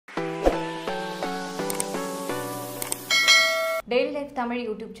Daily life Tamil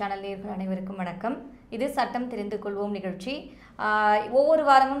YouTube channel நேயர்கள் அனைவருக்கும் வணக்கம். இது சட்டம் தெரிந்து கொள்வோம் நிகழ்ச்சி. ஒவ்வொரு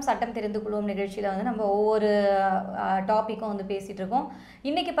வாரமும் சட்டம் தெரிந்து கொள்வோம் நிகழ்ச்சியில் வந்து நம்ம ஒவ்வொரு டாப்பிக்கும் வந்து பேசிகிட்டு இருக்கோம்.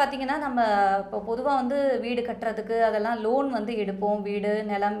 இன்றைக்கி பார்த்திங்கன்னா நம்ம இப்போ பொதுவாக வந்து வீடு கட்டுறதுக்கு அதெல்லாம் லோன் வந்து எடுப்போம். வீடு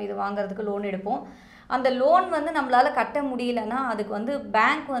நிலம் இது வாங்குறதுக்கு லோன் எடுப்போம். அந்த லோன் வந்து நம்மளால் கட்ட முடியலன்னா அதுக்கு வந்து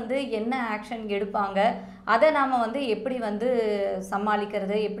பேங்க் வந்து என்ன ஆக்ஷன் எடுப்பாங்க, அதை நாம் வந்து எப்படி வந்து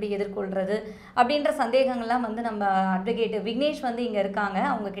சமாளிக்கிறது, எப்படி எதிர்கொள்கிறது அப்படின்ற சந்தேகங்கள்லாம் வந்து நம்ம அட்வொகேட் விக்னேஷ் வந்து இங்கே இருக்காங்க.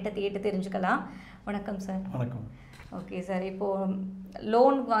 அவங்கக்கிட்ட கேட்டு தெரிஞ்சுக்கலாம். வணக்கம் சார். வணக்கம். ஓகே சார், இப்போது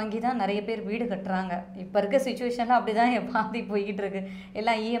லோன் வாங்கி தான் நிறைய பேர் வீடு கட்டுறாங்க. இப்போ இருக்க சுச்சுவேஷனில் அப்படி தான் பாதி போய்கிட்டு இருக்கு,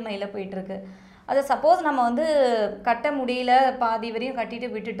 எல்லாம் இஎம்ஐயில் போயிட்டுருக்கு. அதை சப்போஸ் நம்ம வந்து கட்ட முடியல, பாதி வரையும்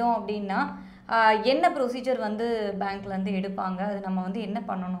கட்டிட்டு விட்டுட்டோம் அப்படின்னா என்ன ப்ரொசீஜர் வந்து பேங்க்லேருந்து எடுப்பாங்க, அது நம்ம வந்து என்ன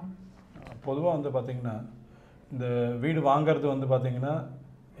பண்ணணும்? பொதுவாக வந்து பார்த்திங்கன்னா இந்த வீடு வாங்கிறது வந்து பார்த்திங்கன்னா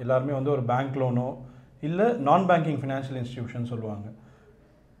எல்லாருமே வந்து ஒரு பேங்க் லோனோ இல்லை நான் பேங்கிங் ஃபினான்ஷியல் இன்ஸ்டிடியூஷன் சொல்லுவாங்க.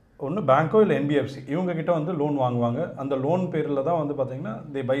 ஒன்று பேங்க்கோ இல்லை என்பிஎஃப்சி இவங்ககிட்ட வந்து லோன் வாங்குவாங்க. அந்த லோன் பேரில் தான் வந்து பார்த்திங்கன்னா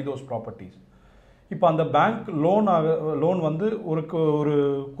தே பை தோஸ் ப்ராப்பர்ட்டிஸ். இப்போ அந்த பேங்க் லோன் வந்து ஒரு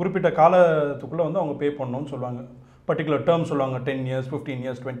குறிப்பிட்ட காலத்துக்குள்ளே வந்து அவங்க பே பண்ணணும்னு சொல்லுவாங்க. பர்டிகுலர் டேர்ம் சொல்லுவாங்க, 10 years, 15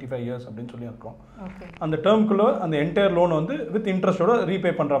 years, 25 years அப்படின்னு சொல்லி இருக்கோம். அந்த டேர்முக்குள்ளே அந்த என்டையர் லோன் வந்து வித் இன்ட்ரெஸ்ட்டோட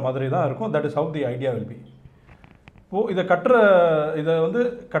ரீபே பண்ணுற மாதிரி தான் இருக்கும். That is how the idea will be. இப்போது இதை வந்து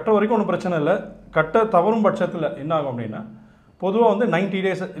கட்டுற வரைக்கும் ஒன்றும் பிரச்சனை இல்லை. கட்ட தவறும் பட்சத்தில் என்ன ஆகும் அப்படின்னா பொதுவாக வந்து 90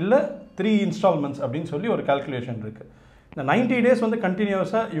 days இல்லை 3 installments அப்படின்னு சொல்லி ஒரு கால்குலேஷன் இருக்குது. இந்த 90 days வந்து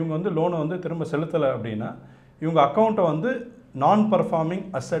கண்டினியூஸாக இவங்க வந்து லோனை வந்து திரும்ப செலுத்தலை அப்படின்னா இவங்க அக்கௌண்ட்டை வந்து நான் பர்ஃபார்மிங்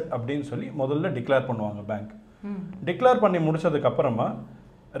அசெட் அப்படின்னு சொல்லி முதல்ல டிக்ளேர் பண்ணுவாங்க பேங்க். டிக்ளேர் பண்ணி முடிச்சதுக்கப்புறமா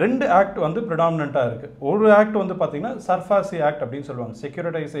 2 ஆக்ட் வந்து ப்ரிடாமினண்ட்டாக இருக்குது. ஒரு ஆக்ட் வந்து பார்த்திங்கன்னா சர்ஃபாசி ஆக்ட் அப்படின்னு சொல்லுவாங்க,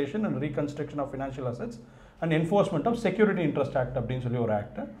 securitisation and reconstruction of financial assets and enforcement of security interest act அப்படின்னு சொல்லி ஒரு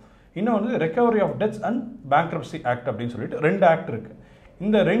ஆக்ட். இன்னும் வந்து recovery of debts and bankruptcy act அப்படின்னு சொல்லிட்டு 2 ஆக்ட் இருக்குது.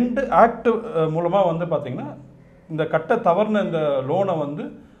 இந்த 2 ஆக்ட் மூலமாக வந்து பார்த்திங்கன்னா இந்த கட்ட தவறுன இந்த லோனை வந்து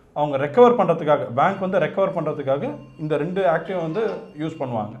அவங்க ரெக்கவர் பண்ணுறதுக்காக, பேங்க் வந்து ரெக்கவர் பண்ணுறதுக்காக இந்த 2 ஆக்டையும் வந்து யூஸ்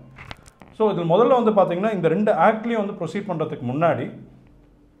பண்ணுவாங்க. ஸோ இதில் முதல்ல வந்து பார்த்திங்கன்னா இந்த 2 ஆக்ட்லேயும் வந்து ப்ரொசீட் பண்ணுறதுக்கு முன்னாடி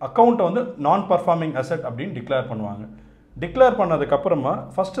அக்கௌண்ட்டை வந்து நான் பர்ஃபார்மிங் அசெட் அப்படின்னு டிக்ளேர் பண்ணுவாங்க. டிக்ளேர் பண்ணதுக்கப்புறமா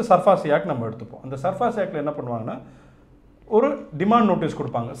ஃபஸ்ட்டு சர்ஃபாசி ஆக்ட் நம்ம எடுத்துப்போம். அந்த சர்ஃபாசி ஆக்டில் என்ன பண்ணுவாங்கன்னா ஒரு டிமாண்ட் நோட்டீஸ்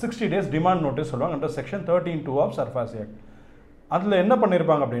கொடுப்பாங்க. 60 days டிமாண்ட் நோட்டீஸ் சொல்லுவாங்க under section 13(2) of SARFAESI act. அதில் என்ன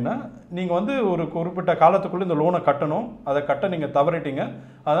பண்ணியிருப்பாங்க அப்படின்னா நீங்கள் வந்து ஒரு குறிப்பிட்ட காலத்துக்குள்ளே இந்த லோனை கட்டணும், அதை கட்ட நீங்கள் தவறிட்டீங்க,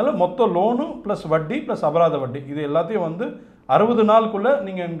 அதனால் மொத்த லோனும் ப்ளஸ் வட்டி ப்ளஸ் அபராத வட்டி இது எல்லாத்தையும் வந்து 60 நாளுக்குள்ளே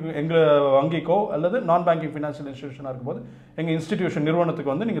நீங்கள் எங்கள் வங்கிக்கோ அல்லது நான் பேங்கிங் ஃபினான்ஷியல் இன்ஸ்டிடியூஷனாக இருக்கும்போது எங்கள் இன்ஸ்டிடியூஷன்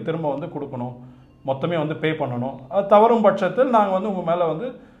நிறுவனத்துக்கு வந்து நீங்கள் திரும்ப வந்து கொடுக்கணும், மொத்தமே வந்து பே பண்ணணும். அது தவறும் பட்சத்தில் நாங்கள் வந்து உங்கள் மேலே வந்து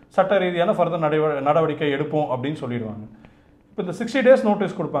சட்ட ரீதியான ஃபர்தர் நடவடிக்கை எடுப்போம் அப்படின்னு சொல்லிடுவாங்க. இப்போ இந்த 60 days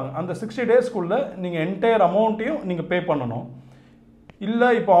நோட்டீஸ் கொடுப்பாங்க. அந்த 60 daysக்குள்ளே நீங்கள் என்டையர் அமௌண்ட்டையும் நீங்கள் பே பண்ணணும். இல்லை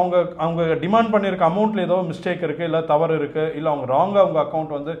இப்போ அவங்க டிமாண்ட் பண்ணியிருக்க அமௌண்ட்டில் ஏதோ மிஸ்டேக் இருக்குது, இல்லை தவறு இருக்குது, இல்லை அவங்க ராங்காக அவங்க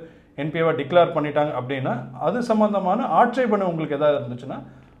அக்கௌண்ட் வந்து என்பிஏவாக டிக்ளேர் பண்ணிட்டாங்க அப்படின்னா அது சம்மந்தமான ஆட்சேபனை உங்களுக்கு எதாவது இருந்துச்சுன்னா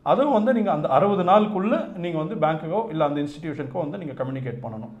அதுவும் வந்து நீங்கள் அந்த 60 நாளுக்குள்ளே நீங்கள் வந்து பேங்க்குக்கோ இல்லை அந்த இன்ஸ்டிடியூஷனுக்கோ வந்து நீங்கள் கம்யூனிகேட்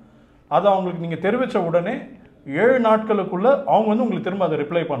பண்ணணும். அதை அவங்களுக்கு நீங்கள் தெரிவித்த உடனே 7 நாட்களுக்குள்ளே அவங்க வந்து உங்களுக்கு திரும்ப அதை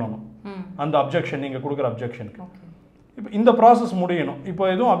ரிப்ளை பண்ணணும், அந்த அப்ஜெக்ஷன் நீங்கள் கொடுக்குற அப்ஜெக்ஷனுக்கு. இப்போ இந்த ப்ராசஸ் முடியணும். இப்போ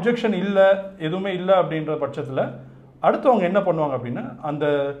எதுவும் அப்ஜெக்ஷன் இல்லை, எதுவுமே இல்லை அப்படின்ற பட்சத்தில் அடுத்து அவங்க என்ன பண்ணுவாங்க அப்படின்னா அந்த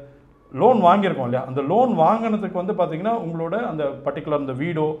லோன் வாங்கியிருக்கோம் இல்லையா, அந்த லோன் வாங்கினதுக்கு வந்து பார்த்திங்கன்னா உங்களோட அந்த பர்டிகுலர் அந்த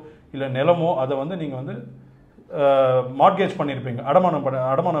வீடோ இல்லை நிலமோ அதை வந்து நீங்கள் வந்து மார்ட்கேஜ் பண்ணியிருப்பீங்க,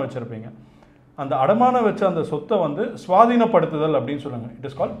 அடமானம் வச்சுருப்பீங்க. அந்த அடமானம் வச்ச அந்த சொத்தை வந்து சுவாதீனப்படுத்துதல் அப்படின்னு சொல்லுவாங்க. இட்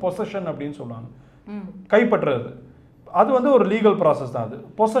இஸ் கால்ட் பொசஷன் அப்படின்னு சொல்லுவாங்க, கைப்பற்றுறது. அது வந்து ஒரு லீகல் ப்ராசஸ் தான். அது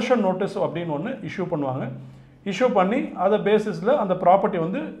பொசஷன் நோட்டீஸ் அப்படின்னு ஒன்று இஷ்யூ பண்ணுவாங்க. இஷ்யூ பண்ணி அதை பேசிஸில் அந்த ப்ராப்பர்ட்டி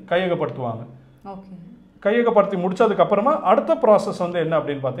வந்து கையகப்படுத்துவாங்க. கையகப்படுத்தி முடிச்சதுக்கப்புறமா அடுத்த ப்ராசஸ் வந்து என்ன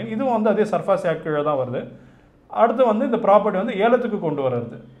அப்படின்னு பார்த்தீங்கன்னா இதுவும் வந்து அதே சர்ஃபாசி ஆக்ட் கீழே தான் வருது. அடுத்து வந்து இந்த ப்ராப்பர்ட்டி வந்து ஏலத்துக்கு கொண்டு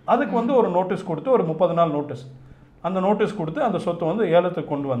வர்றது. அதுக்கு வந்து ஒரு நோட்டீஸ் கொடுத்து ஒரு 30 நாள் நோட்டீஸ், அந்த நோட்டீஸ் கொடுத்து அந்த சொத்து வந்து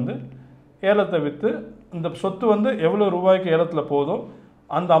ஏலத்துக்கு கொண்டு வந்து ஏலத்தை விற்று இந்த சொத்து வந்து எவ்வளோ ரூபாய்க்கு ஏலத்தில் போதோ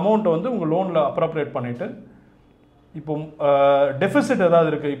அந்த அமௌண்ட்டை வந்து உங்கள் லோனில் அப்ராப்ரியேட் பண்ணிவிட்டு இப்போ டெஃபிசிட் ஏதாவது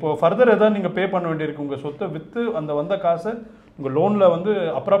இருக்குது, இப்போ ஃபர்தர் ஏதாவது நீங்கள் பே பண்ண வேண்டியிருக்கு, உங்கள் சொத்தை விற்று அந்த வந்த காசை உங்கள் லோனில் வந்து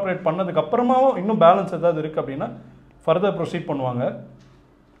அப்ராப்ரியேட் பண்ணதுக்கப்புறமாவும் இன்னும் பேலன்ஸ் ஏதாவது இருக்குது அப்படின்னா ஃபர்தர் ப்ரொசீட் பண்ணுவாங்க.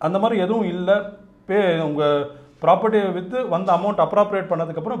 அந்த மாதிரி எதுவும் இல்லை, உங்கள் ப்ராப்பர்ட்டியை விற்று வந்த அமௌண்ட் அப்ராப்ரியேட்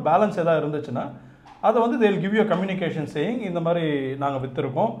பண்ணதுக்கப்புறம் பேலன்ஸ் எதாவது இருந்துச்சுன்னா அதை வந்து they will give you a communication saying இந்த மாதிரி நாங்கள்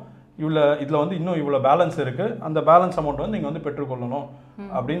விற்றுருக்கோம், இதில் வந்து இன்னும் இவ்வளோ பேலன்ஸ் இருக்குது, அந்த பேலன்ஸ் அமௌண்ட் வந்து நீங்கள் வந்து பெற்றுக்கொள்ளணும்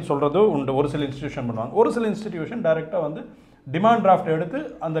அப்படின்னு சொல்கிறது உண்டு. ஒரு சில இன்ஸ்டிடியூஷன் பண்ணுவாங்க. ஒரு சில இன்ஸ்டிடியூஷன் டைரெக்டாக வந்து டிமாண்ட் டிராஃப்ட் எடுத்து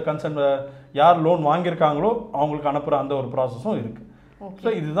அந்த கன்சர்ன் யார் லோன் வாங்கியிருக்காங்களோ அவங்களுக்கு அனுப்புகிற அந்த ஒரு ப்ராசஸும் இருக்குது. ஸோ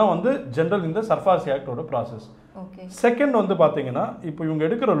இதுதான் வந்து ஜென்ரல் இந்த சர்ஃபாசி ஆக்டோட ப்ராசஸ். செகண்ட் வந்து பார்த்தீங்கன்னா இப்போ இவங்க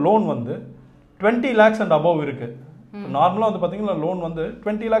எடுக்கிற லோன் வந்து 20 lakhs அண்ட் அபவ் இருக்குது. நார்மலாக வந்து பார்த்தீங்கன்னா லோன் வந்து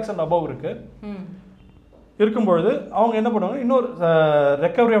 20 lakhs அண்ட் அபவ் இருக்குது. இருக்கும்பொழுது அவங்க என்ன பண்ணுவாங்க, இன்னொரு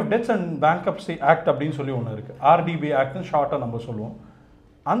recovery of debts and bankruptcy act அப்படின்னு சொல்லி ஒன்று இருக்குது. RDB ஆக்ட்னு ஷார்ட்டாக நம்ம சொல்லுவோம்.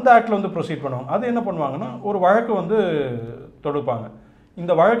 அந்த ஆக்டில் வந்து ப்ரொசீட் பண்ணுவாங்க. அது என்ன பண்ணுவாங்கன்னா ஒரு வழக்கு வந்து தொடுப்பாங்க.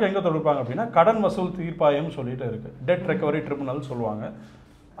 இந்த வழக்கு எங்கே தொடுப்பாங்க அப்படின்னா கடன் வசூல் தீர்ப்பாயம் சொல்லிட்டு இருக்குது. டெட் ரெக்கவரி ட்ரிபுனல் சொல்லுவாங்க.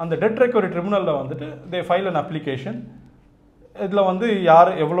 அந்த டெட் ரெக்கவரி ட்ரிபுனலில் வந்துட்டு தே ஃபைல் அன் அப்ளிகேஷன். இதில் வந்து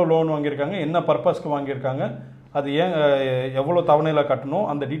யார் எவ்வளோ லோன் வாங்கியிருக்காங்க, என்ன பர்பஸ்க்கு வாங்கியிருக்காங்க, அது ஏன் எவ்வளோ தவணையில் கட்டணும்,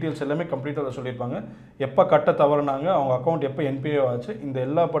 அந்த டீட்டெயில்ஸ் எல்லாமே கம்ப்ளீட்டாக சொல்லியிருப்பாங்க. எப்போ கட்ட தவறுனாங்க, அவங்க அக்கௌண்ட் எப்போ NPA ஆச்சு, இந்த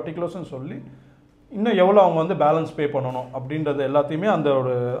எல்லா பர்டிகுலர்ஸும் சொல்லி இன்னும் எவ்வளோ அவங்க வந்து பேலன்ஸ் பே பண்ணணும் அப்படின்றது எல்லாத்தையுமே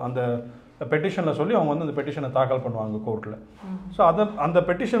அந்த பெட்டிஷனில் சொல்லி அவங்க வந்து அந்த பெட்டிஷனை தாக்கல் பண்ணுவாங்க கோர்ட்டில். ஸோ அந்த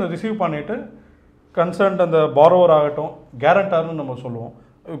பெட்டிஷனை ரிசீவ் பண்ணிவிட்டு கன்சர்ன்ட் அந்த பாரோவர் ஆகட்டும், கேரண்டார்னு நம்ம சொல்லுவோம்.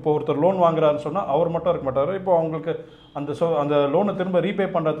 இப்போ ஒருத்தர் லோன் வாங்குறாருன்னு சொன்னால் அவர் மட்டும் இருக்க மாட்டார். இப்போ அவங்களுக்கு அந்த லோனை திரும்ப ரீபே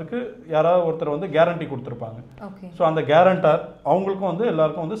பண்ணுறதுக்கு யாராவது ஒருத்தர் வந்து கேரண்டி கொடுத்துருப்பாங்க. ஸோ அந்த கேரண்டார் அவங்களுக்கும் வந்து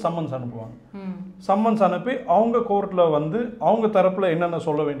எல்லாருக்கும் வந்து சம்மன்ஸ் அனுப்புவாங்க. சம்மன்ஸ் அனுப்பி அவங்க கோர்ட்டில் வந்து அவங்க தரப்பில் என்னென்ன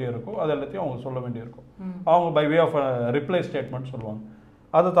சொல்ல வேண்டியிருக்கோ அது எல்லாத்தையும் அவங்க சொல்ல வேண்டியிருக்கும். அவங்க by way of reply statement சொல்லுவாங்க.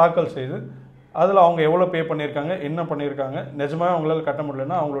 அதை தாக்கல் செய்து அதில் அவங்க எவ்வளோ பே பண்ணியிருக்காங்க, என்ன பண்ணியிருக்காங்க, நிஜமாக அவங்களால கட்ட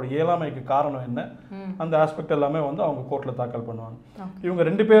முடியலன்னா அவங்களோட இயலாமைக்கு காரணம் என்ன, அந்த ஆஸ்பெக்ட் எல்லாமே வந்து அவங்க கோர்ட்டில் தாக்கல் பண்ணுவாங்க. இவங்க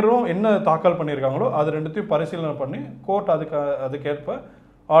 2 பேரும் என்ன தாக்கல் பண்ணியிருக்காங்களோ அது 2த்தையும் பரிசீலனை பண்ணி கோர்ட் அதுக்கேற்ப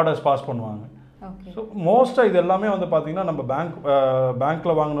ஆர்டர்ஸ் பாஸ் பண்ணுவாங்க. ஸோ மோஸ்ட்டாக இது எல்லாமே வந்து பார்த்திங்கன்னா நம்ம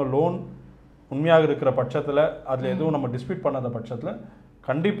பேங்க்கில் வாங்கின லோன் உண்மையாக இருக்கிற பட்சத்தில் அதில் எதுவும் நம்ம டிஸ்பியூட் பண்ணாத பட்சத்தில்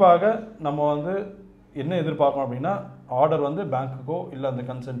கண்டிப்பாக நம்ம வந்து என்ன எதிர்பார்க்கணும் அப்படின்னா ஆர்டர் வந்து பேங்க்குக்கோ இல்லை அந்த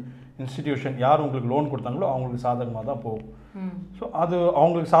கன்சர்ன் இன்ஸ்டிடியூஷன் யார் உங்களுக்கு லோன் கொடுத்தாங்களோ அவங்களுக்கு சாதகமாக தான் போகும். ஸோ அது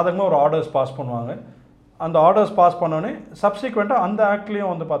அவங்களுக்கு சாதகமாக ஒரு ஆர்டர்ஸ் பாஸ் பண்ணுவாங்க. அந்த ஆர்டர்ஸ் பாஸ் பண்ணோடனே சப்சிக்வெண்ட்டாக அந்த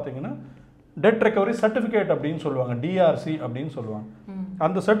ஆக்ட்லேயும் வந்து பார்த்தீங்கன்னா டெட் ரெக்கவரி சர்டிஃபிகேட் அப்படின்னு சொல்லுவாங்க, DRC அப்படின்னு சொல்லுவாங்க.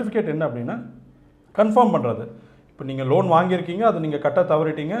 அந்த சர்டிஃபிகேட் என்ன அப்படின்னா கன்ஃபார்ம் பண்ணுறது. இப்போ நீங்கள் லோன் வாங்கியிருக்கீங்க, அது நீங்கள் கட்ட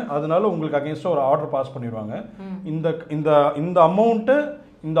தவறிட்டீங்க, அதனால உங்களுக்கு அகேன்ஸ்டாக ஒரு ஆர்டர் பாஸ் பண்ணிடுவாங்க. இந்த அமௌண்ட்டு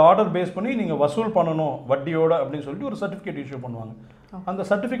இந்த ஆர்டர் பேஸ் பண்ணி நீங்கள் வசூல் பண்ணணும் வட்டியோட அப்படின்னு சொல்லிட்டு ஒரு சர்டிஃபிகேட் இஷ்யூ பண்ணுவாங்க. அந்த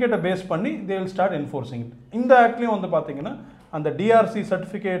சர்டிஃபிகேட்டை பேஸ் பண்ணி they will start enforcing it. இந்த ஆக்ட்லேயும் வந்து பார்த்தீங்கன்னா அந்த DRC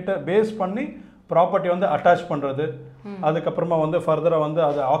சர்டிஃபிகேட்டை பேஸ் பண்ணி ப்ராப்பர்ட்டி வந்து அட்டாச் பண்ணுறது, அதுக்கப்புறமா வந்து ஃபர்தராக வந்து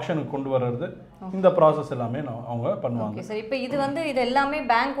அதை ஆக்ஷனுக்கு கொண்டு வர்றது, இந்த ப்ராசஸ் எல்லாமே அவங்க பண்ணுவாங்க. சரி, இப்போ இது எல்லாமே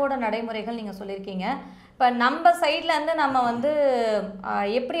பேங்க்கோட நடைமுறைகள் நீங்கள் சொல்லியிருக்கீங்க. இப்போ நம்ம சைட்லேருந்து நம்ம வந்து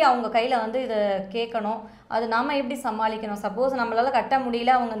எப்படி அவங்க கையில் வந்து இதை கேட்கணும், அது நாம் எப்படி சமாளிக்கணும்? சப்போஸ் நம்மளால் கட்ட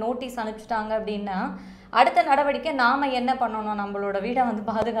முடியல, அவங்க நோட்டீஸ் அனுப்பிச்சிட்டாங்க அப்படின்னா அடுத்த நடவடிக்கை நாம் என்ன பண்ணணும்? நம்மளோட வீடை வந்து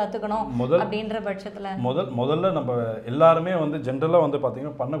பாதுகாத்துக்கணும் அப்படின்ற பட்சத்தில் முதல்ல நம்ம எல்லாருமே வந்து ஜென்ரலாக வந்து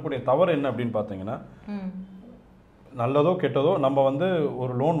பார்த்தீங்கன்னா பண்ணக்கூடிய தவறு என்ன அப்படின்னு பார்த்தீங்கன்னா, நல்லதோ கெட்டதோ நம்ம வந்து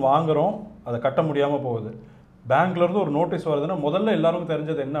ஒரு லோன் வாங்குகிறோம், அதை கட்ட முடியாமல் போகுது. பேங்க்லேருந்து ஒரு நோட்டீஸ் வருதுன்னா முதல்ல எல்லாருக்கும்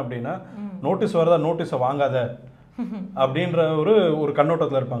தெரிஞ்சது என்ன அப்படின்னா, நோட்டீஸ் வருதா, நோட்டீஸை வாங்காத அப்படின்ற ஒரு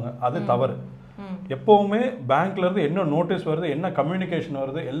கண்ணோட்டத்தில் இருப்பாங்க. அது தவறு. எப்போவுமே பேங்க்லேருந்து என்ன நோட்டீஸ் வருது, என்ன கம்யூனிகேஷன்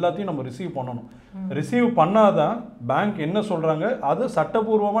வருது, எல்லாத்தையும் நம்ம ரிசீவ் பண்ணணும். ரிசீவ் பண்ணாதான் பேங்க் என்ன சொல்கிறாங்க அது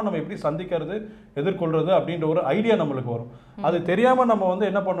சட்டப்பூர்வமாக நம்ம எப்படி சந்திக்கிறது, எதிர்கொள்கிறது அப்படின்ற ஒரு ஐடியா நம்மளுக்கு வரும். அது தெரியாமல் நம்ம வந்து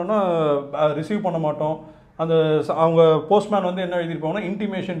என்ன பண்ணோன்னா ரிசீவ் பண்ண மாட்டோம். அந்த அவங்க போஸ்ட்மேன் வந்து என்ன எழுதியிருப்பாங்கன்னா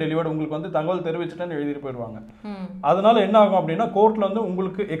இன்டிமேஷன் டெலிவர்டு, உங்களுக்கு வந்து தகவல் தெரிவிச்சுட்டேன்னு எழுதிட்டு போயிடுவாங்க. அதனால என்ன ஆகும் அப்படின்னா கோர்ட்டில் வந்து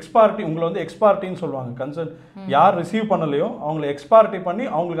உங்களுக்கு உங்களை வந்து எக்ஸ்பார்ட்டின்னு சொல்லுவாங்க. கன்சர்ன் யார் ரிசீவ் பண்ணலையோ அவங்களை எக்ஸ்பார்ட்டி பண்ணி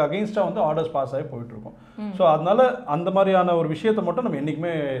அவங்களுக்கு அகெயின்ஸ்டாக வந்து ஆர்டர்ஸ் பாஸ் ஆகி போயிட்டு இருக்கும். ஸோ அதனால அந்த மாதிரியான ஒரு விஷயத்தை மட்டும் நம்ம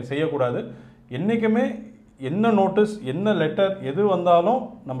என்றைக்குமே செய்யக்கூடாது. என்றைக்குமே என்ன நோட்டீஸ், என்ன லெட்டர் எது வந்தாலும்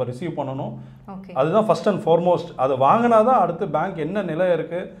நம்ம ரிசீவ் பண்ணணும். அதுதான் ஃபர்ஸ்ட் அண்ட் ஃபார்மோஸ்ட். அதை வாங்கினா தான் அடுத்து பேங்க் என்ன நிலை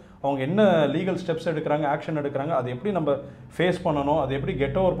இருக்குது, அவங்க என்ன லீகல் ஸ்டெப்ஸ் எடுக்கிறாங்க, ஆக்ஷன் எடுக்கிறாங்க, அதை எப்படி நம்ம ஃபேஸ் பண்ணணும், அதை எப்படி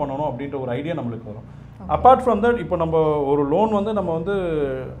கெட் ஓவர் பண்ணணும் அப்படின்ற ஒரு ஐடியா நம்மளுக்கு வரும். அப்பார்ட் ஃப்ரம் தட் இப்போ நம்ம ஒரு லோன் வந்து நம்ம வந்து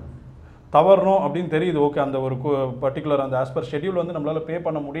தவறணும் அப்படின்னு தெரியுது, ஓகே அந்த ஒரு பர்டிகுலர் அந்த ஆஸ் பர் ஷெட்யூல் வந்து நம்மளால் பே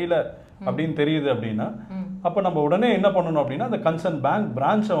பண்ண முடியல அப்படின்னு தெரியுது அப்படின்னா அப்போ நம்ம உடனே என்ன பண்ணணும் அப்படின்னா அந்த கன்சர்ன் பேங்க்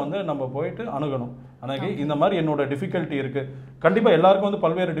பிரான்ச்சை வந்து நம்ம போயிட்டு அணுகணும். அன்றைக்கி இந்த மாதிரி என்னோட டிஃபிகல்ட்டி இருக்குது. கண்டிப்பாக எல்லாருக்கும் வந்து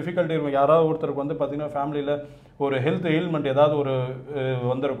பல்வேறு டிஃபிகல்ட்டி இருக்கும். யாராவது ஒருத்தருக்கு வந்து பார்த்திங்கன்னா ஃபேமிலியில் ஒரு ஹெல்த் எயில்மெண்ட் ஏதாவது ஒரு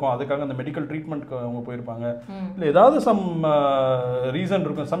வந்திருக்கும், அதுக்காக அந்த மெடிக்கல் ட்ரீட்மெண்ட்க்கு அவங்க போயிருப்பாங்க, இல்லை ஏதாவது சம் ரீசன்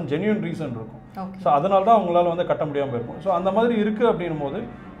இருக்கும், சம் ஜென்யூன் ரீசன் இருக்கும். ஸோ அதனால தான் அவங்களால வந்து கட்ட முடியாமல் இருக்கும். ஸோ அந்த மாதிரி இருக்குது அப்படின்னும் போது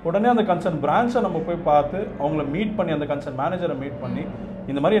உடனே அந்த கன்சர்ன் பிரான்ச்சை நம்ம போய் பார்த்து அவங்கள மீட் பண்ணி அந்த கன்சர்ன் மேனேஜரை மீட் பண்ணி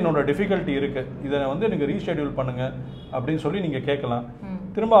இந்த மாதிரி என்னோட டிஃபிகல்ட்டி இருக்குது, இதை வந்து நீங்கள் ரீஷெடியூல் பண்ணுங்கள் அப்படின்னு சொல்லி நீங்கள் கேட்கலாம்.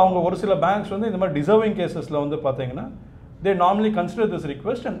 திரும்ப அவங்க ஒரு சில பேங்க்ஸ் வந்து இந்த மாதிரி டிசர்விங் கேசஸில் வந்து பார்த்தீங்கன்னா தே normally consider this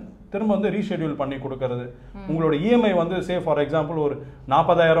request and திரும்ப வந்து ரீஷெடியூல் பண்ணி கொடுக்கறது. உங்களோட இஎம்ஐ வந்து சே ஃபார் எக்ஸாம்பிள் ஒரு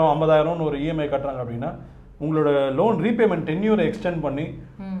 40,000 50,000 ஒரு இஎம்ஐ கட்டுறாங்க அப்படின்னா உங்களோட லோன் ரீபேமெண்ட் டென்யூரை எக்ஸ்டெண்ட் பண்ணி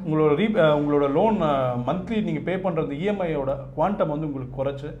உங்களோட லோன் மந்த்லி நீங்கள் பே பண்ணுறது இஎம்ஐயோட குவாண்டம் வந்து உங்களுக்கு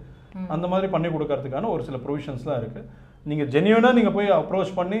குறைச்சி அந்த மாதிரி பண்ணி கொடுக்கறதுக்கான ஒரு சில ப்ரொவிஷன்ஸ்லாம் இருக்குது. நீங்கள் ஜென்யூனாக நீங்கள் போய்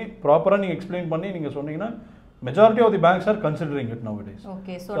அப்ரோச் பண்ணி ப்ராப்பராக நீங்கள் எக்ஸ்பிளைன் பண்ணி நீங்கள் சொன்னீங்கன்னா majority of the banks R considering it nowadays.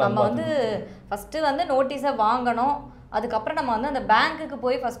 Okay, so நம்ம வந்து ஃபஸ்ட்டு வந்து நோட்டீஸை வாங்கணும், அதுக்கப்புறம் நம்ம வந்து அந்த பேங்க்குக்கு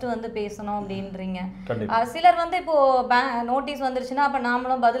போய் ஃபஸ்ட்டு வந்து பேசணும் அப்படின்றீங்க. சிலர் வந்து இப்போது நோட்டீஸ் வந்துருச்சுன்னா அப்போ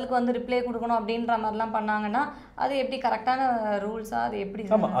நாமளும் பதிலுக்கு வந்து ரிப்ளை கொடுக்கணும் அப்படின்ற மாதிரிலாம் பண்ணாங்கன்னா அது எப்படி கரெக்டான ரூல்ஸாக அது எப்படி?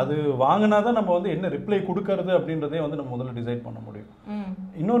 ஆமாம், அது வாங்கினா தான் நம்ம வந்து என்ன ரிப்ளை கொடுக்கறது அப்படின்றதே வந்து நம்ம முதல்ல டிசைட் பண்ண முடியும்.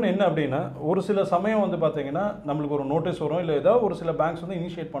 இன்னொன்று என்ன அப்படின்னா, ஒரு சில சமயம் வந்து பார்த்தீங்கன்னா நம்மளுக்கு ஒரு நோட்டீஸ் வரும், இல்லை ஏதாவது ஒரு சில பேங்க்ஸ் வந்து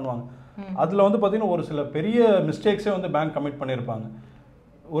இனிஷியேட் பண்ணுவாங்க. அதில் வந்து பார்த்தீங்கன்னா ஒரு சில பெரிய மிஸ்டேக்ஸே வந்து பேங்க் கமிட் பண்ணியிருப்பாங்க.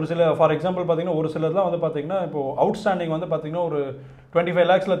 ஒரு சில ஃபார் எக்ஸாம்பிள் பார்த்தீங்கன்னா ஒரு சிலர்லாம் வந்து பார்த்தீங்கன்னா இப்போ அவுட்ஸ்டாண்டிங் வந்து பார்த்தீங்கன்னா ஒரு 25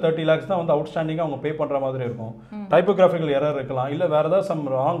 lakhs 30 lakhs தான் வந்து அவுட்ஸ்டாண்டிங்காக அவங்க பே பண்ணுற மாதிரி இருக்கும். டைப்போகிராஃபிக்கல் எரர் இருக்கலாம், இல்லை வேறு ஏதாவது சம்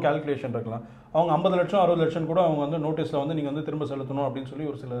ராங் கால்குலேஷன் இருக்கலாம். அவங்க 50 லட்சம் 60 லட்சம் கூட அவங்க வந்து நோட்டீஸில் வந்து நீங்கள் வந்து திரும்ப செலுத்தணும் அப்படின்னு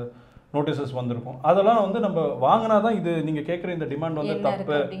சொல்லி ஒரு சில நோட்டீஸஸ் வந்திருக்கும். அதெல்லாம் வந்து நம்ம வாங்கினா தான் இது நீங்கள் கேட்குற இந்த டிமாண்ட் வந்து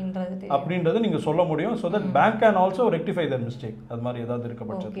தப்பு அப்படின்றது நீங்கள் சொல்ல முடியும். So that bank can also rectify that mistake. அது மாதிரி ஏதாவது இருக்க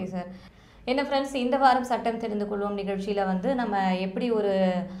பட்சத்தில். என்ன ஃப்ரெண்ட்ஸ், இந்த வாரம் சட்டம் தெரிந்து கொள்வோம் நிகழ்ச்சியில் வந்து நம்ம எப்படி ஒரு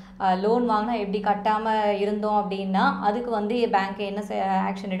லோன் வாங்கினா எப்படி கட்டாமல் இருந்தோம் அப்படின்னா அதுக்கு வந்து பேங்க் என்ன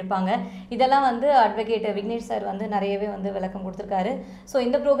ஆக்ஷன் எடுப்பாங்க, இதெல்லாம் வந்து அட்வொகேட் விக்னேஷ் சார் வந்து நிறையவே வந்து விளக்கம் கொடுத்துருக்காரு. ஸோ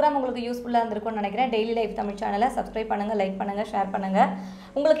இந்த ப்ரோக்ராம் உங்களுக்கு யூஸ்ஃபுல்லாக இருந்திருக்கும்னு நினைக்கிறேன். டெய்லி லைஃப் தமிழ் சேனலை சப்ஸ்கிரைப் பண்ணுங்கள், லைக் பண்ணுங்கள், ஷேர் பண்ணுங்கள்.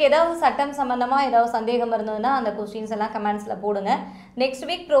 உங்களுக்கு ஏதாவது சட்டம் சம்மந்தமாக ஏதாவது சந்தேகம் இருந்ததுன்னா அந்த கொஸ்டின்ஸ் எல்லாம் கமெண்ட்ஸில் போடுங்க. நெக்ஸ்ட்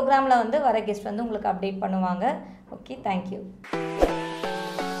வீக் ப்ரோக்ராமில் வந்து வர கெஸ்ட் வந்து உங்களுக்கு அப்டேட் பண்ணுவாங்க. Okay, thank you.